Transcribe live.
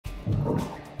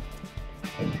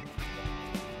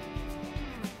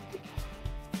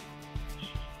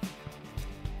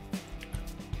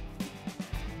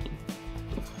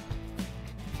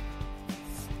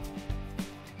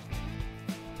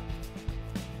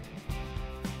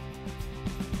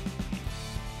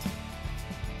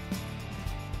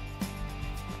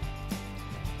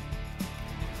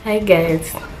Hi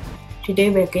guys, today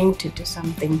we're going to do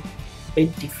something a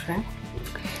bit different.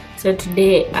 So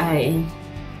today I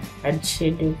had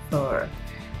scheduled for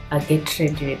a get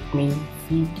ready with me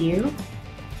video.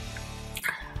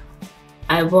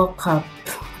 I woke up,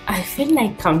 I feel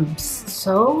like I'm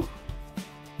so,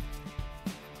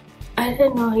 I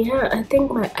don't know, yeah, I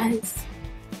think my eyes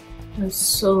are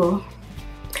so,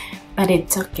 but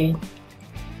it's okay.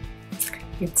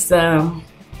 It's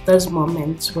those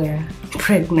moments where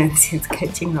pregnancy is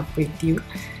catching up with you.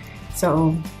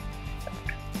 So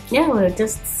yeah, we'll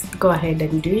just go ahead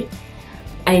and do it.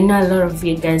 I know a lot of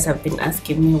you guys have been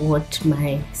asking me what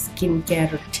my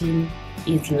skincare routine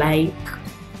is like.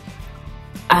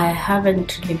 I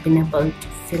haven't really been able to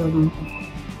film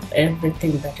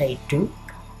everything that I do,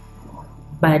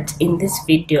 but in this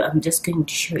video I'm just going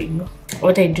to show you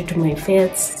what I do to my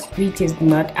face, which is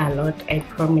not a lot, I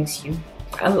promise you.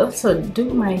 I'll also do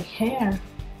my hair.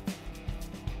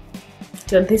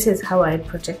 So this is how I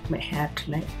protect my hair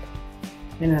tonight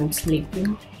when I'm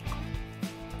sleeping.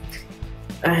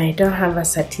 I don't have a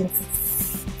certain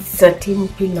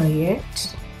pillow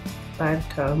yet, but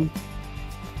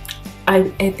I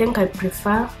think I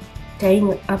prefer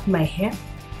tying up my hair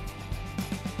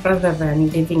rather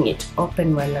than leaving it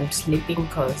open while I'm sleeping,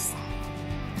 because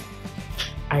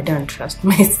I don't trust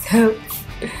myself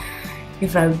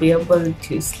if I'll be able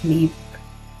to sleep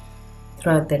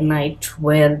throughout the night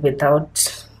well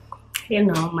without, you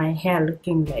know, my hair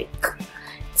looking like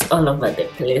it's all over the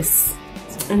place.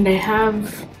 And I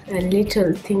have a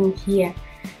little thing here.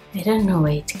 I don't know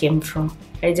where it came from.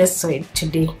 I just saw it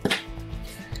today.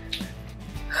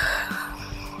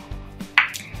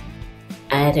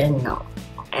 I don't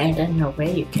know where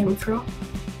you came from,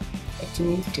 but you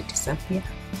need to disappear.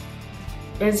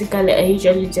 Basically, I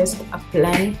usually just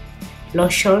apply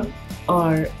lotion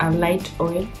or a light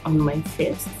oil on my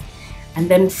face and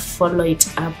then follow it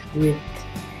up with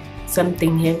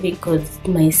something heavy, because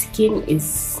my skin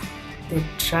is the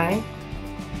dry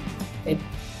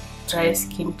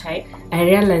skin type. I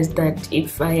realized that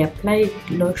if I apply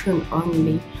lotion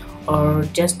only or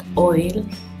just oil,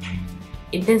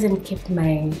 it doesn't keep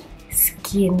my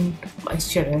skin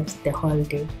moisturized the whole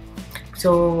day.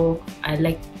 So I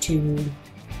like to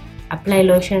apply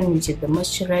lotion, which is the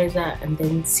moisturizer, and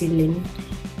then seal in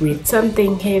with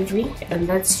something heavy, and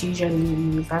that's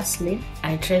usually Vaseline.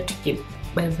 I try to keep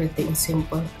everything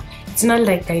simple. It's not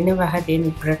like I never had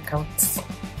any breakouts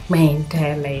my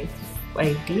entire life.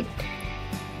 I did,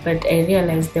 but I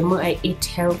realized the more I eat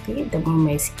healthy, the more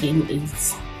my skin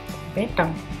is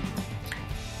better.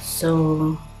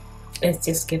 So let's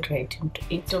just get right into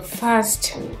it. So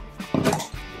first,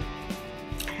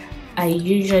 I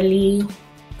usually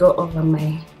go over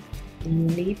my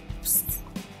lips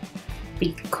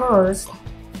because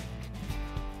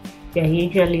they're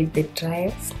usually the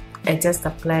driest. I just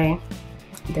apply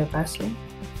the Vaseline.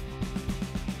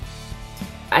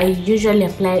 I usually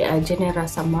apply a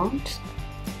generous amount,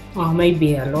 or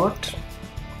maybe a lot,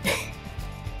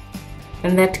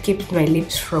 and that keeps my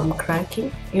lips from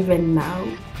cracking. Even now,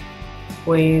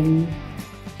 when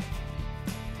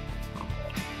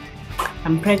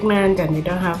I'm pregnant and I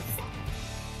don't have,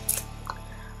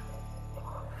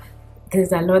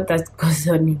 there's a lot that goes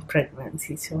on in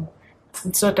pregnancy, so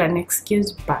it's not an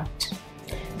excuse, but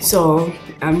so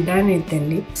I'm done with the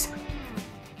lips.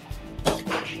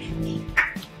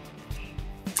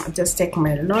 I'll just take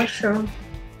my lotion.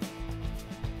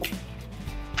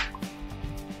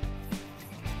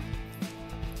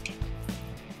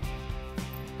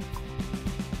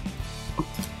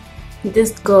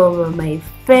 Just go over my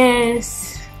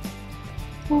face.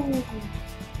 Ooh,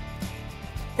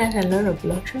 that's a lot of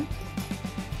lotion.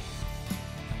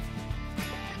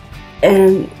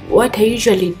 And what I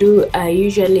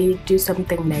usually do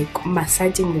something like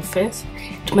massaging the face.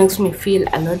 It makes me feel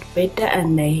a lot better,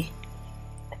 and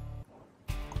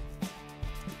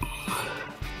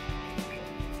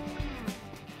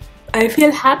I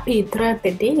feel happy throughout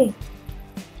the day.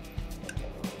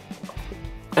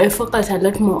 I focus a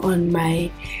lot more on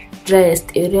my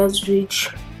driest areas, which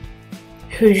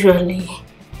usually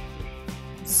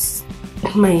is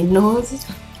my nose.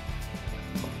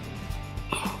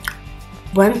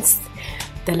 Once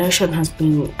the lotion has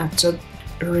been absorbed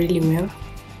really well,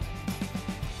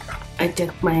 I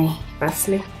take my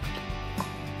Vaseline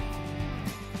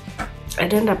I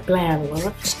don't apply a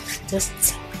lot,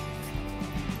 just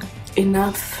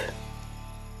enough.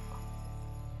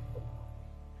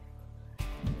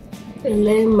 And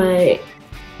then my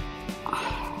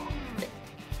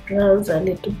brows a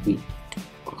little bit.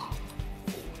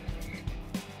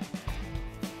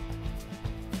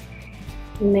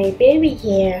 My baby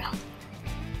hair.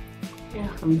 Yeah,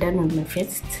 I'm done with my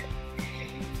face.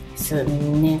 So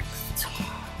next,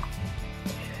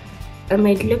 I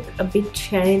might look a bit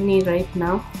shiny right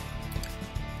now.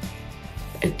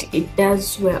 It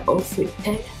does wear off with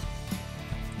time.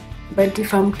 But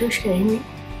if I'm too shiny,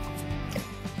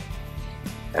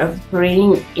 I'll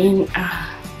bring in a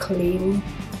clean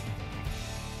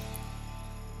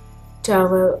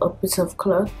towel or piece of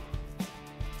cloth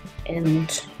and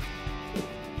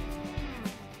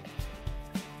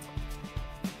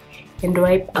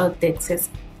wipe out the excess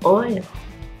oil.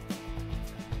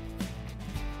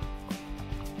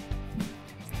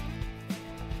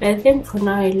 I think for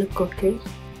now I look okay.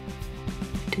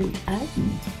 Don't I?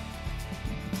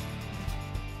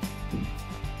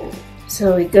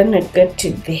 So we're gonna go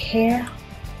to the hair.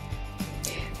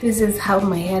 This is how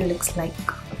my hair looks like.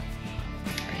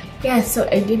 Yeah, so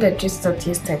I did a twist out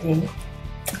yesterday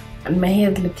and my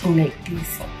hair is looking like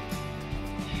this.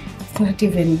 It's not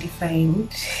even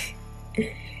defined.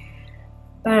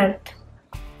 But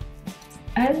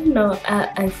I don't know.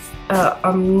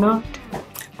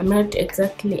 I'm not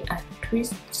exactly a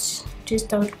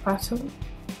twist out person.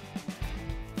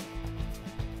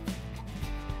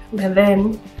 But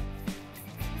then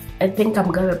I think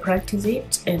I'm gonna practice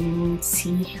it and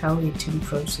see how it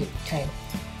improves with time.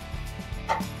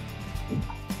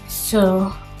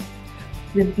 So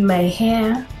with my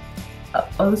hair, I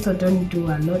also don't do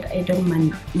a lot. I don't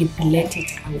manipulate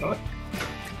it a lot.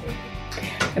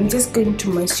 I'm just going to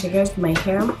moisturize my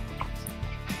hair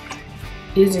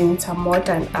using some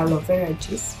water and aloe vera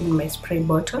juice in my spray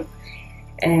bottle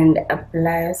and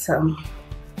apply some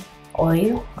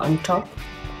oil on top.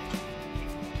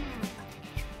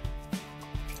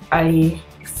 I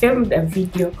filmed a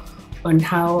video on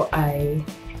how I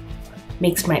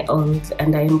mix my oils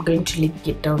and I am going to link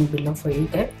it down below for you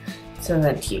guys so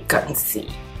that you can see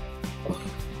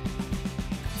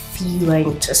if you are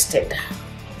interested.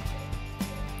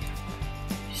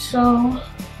 So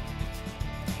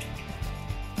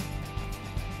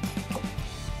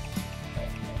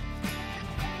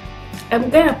I'm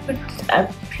gonna put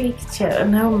a picture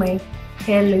on how my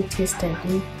hair looked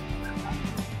yesterday,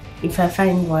 if I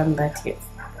find one, that is.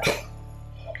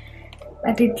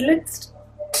 But it looks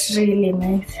really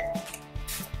nice.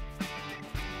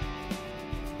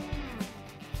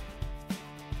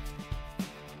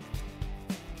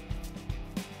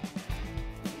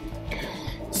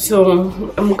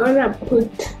 So I'm going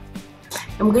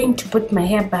to put my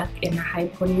hair back in a high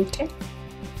ponytail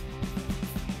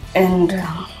and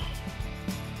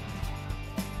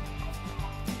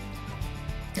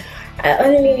I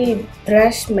only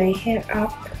brush my hair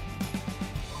up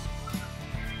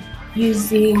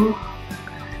using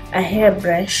a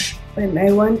hairbrush when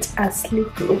I want a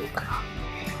sleek look.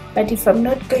 But if I'm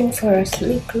not going for a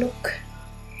sleek look,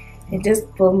 I just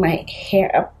pull my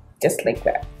hair up just like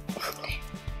that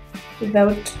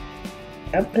without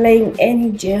applying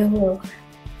any gel.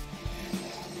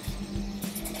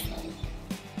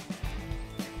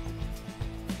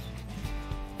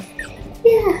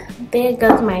 Yeah, there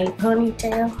goes my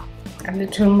ponytail. A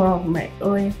little more of my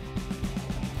oil.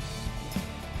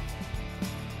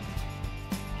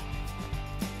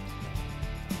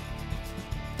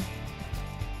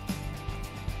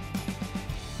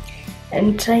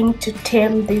 I'm trying to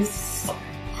tame this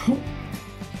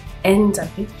ends a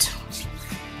bit.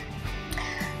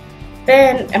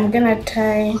 Then I'm gonna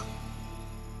tie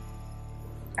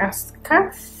a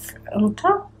scarf on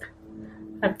top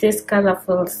of this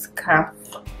colorful scarf.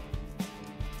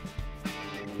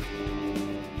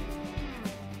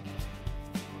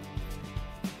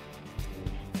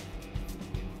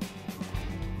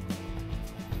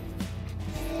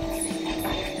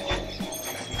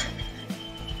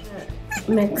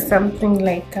 Make something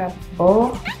like a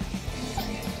bow.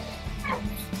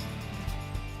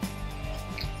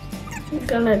 I'm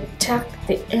gonna tuck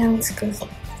the ends because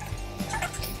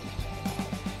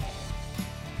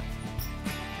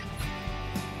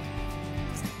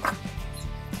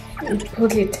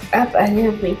pull it up a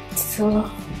little bit so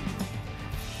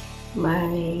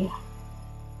my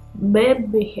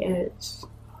baby hairs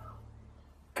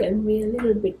can be a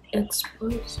little bit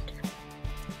exposed.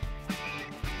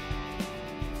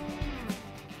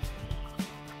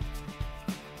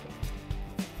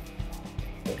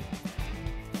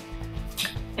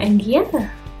 And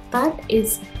yeah, that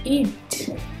is it.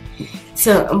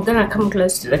 So I'm gonna come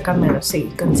close to the camera so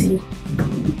you can see.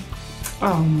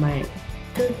 Oh my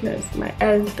goodness, my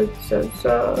eyes look so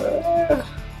sore.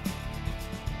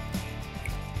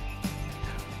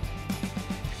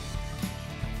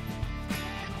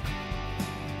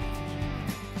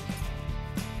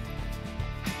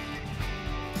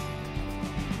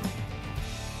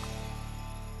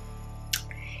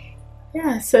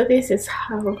 Yeah, so this is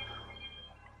how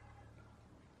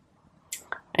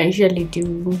I usually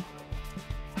do,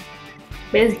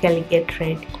 basically get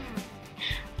ready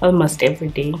almost every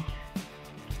day.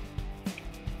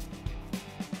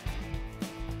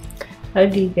 How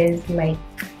do you guys like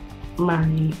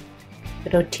my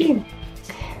routine?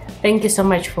 Thank you so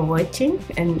much for watching,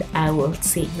 and I will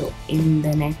see you in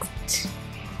the next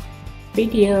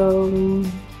video.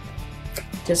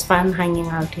 Just fun hanging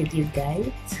out with you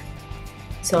guys.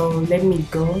 So let me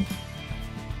go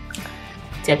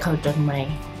check out on my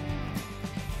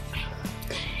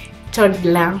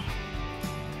toddler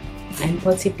and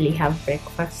possibly have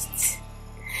breakfast,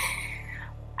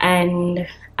 and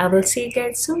I will see you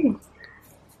guys soon.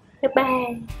 Bye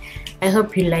bye. I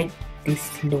hope you like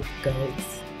this look,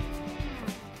 guys.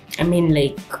 I mean,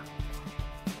 like,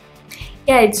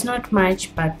 yeah, it's not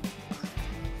much, but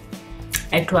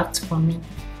it works for me.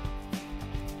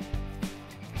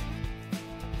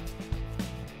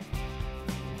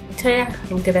 So yeah,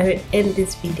 I'm gonna end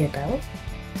this video now,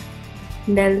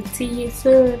 and I'll see you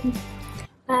soon.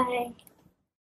 Bye.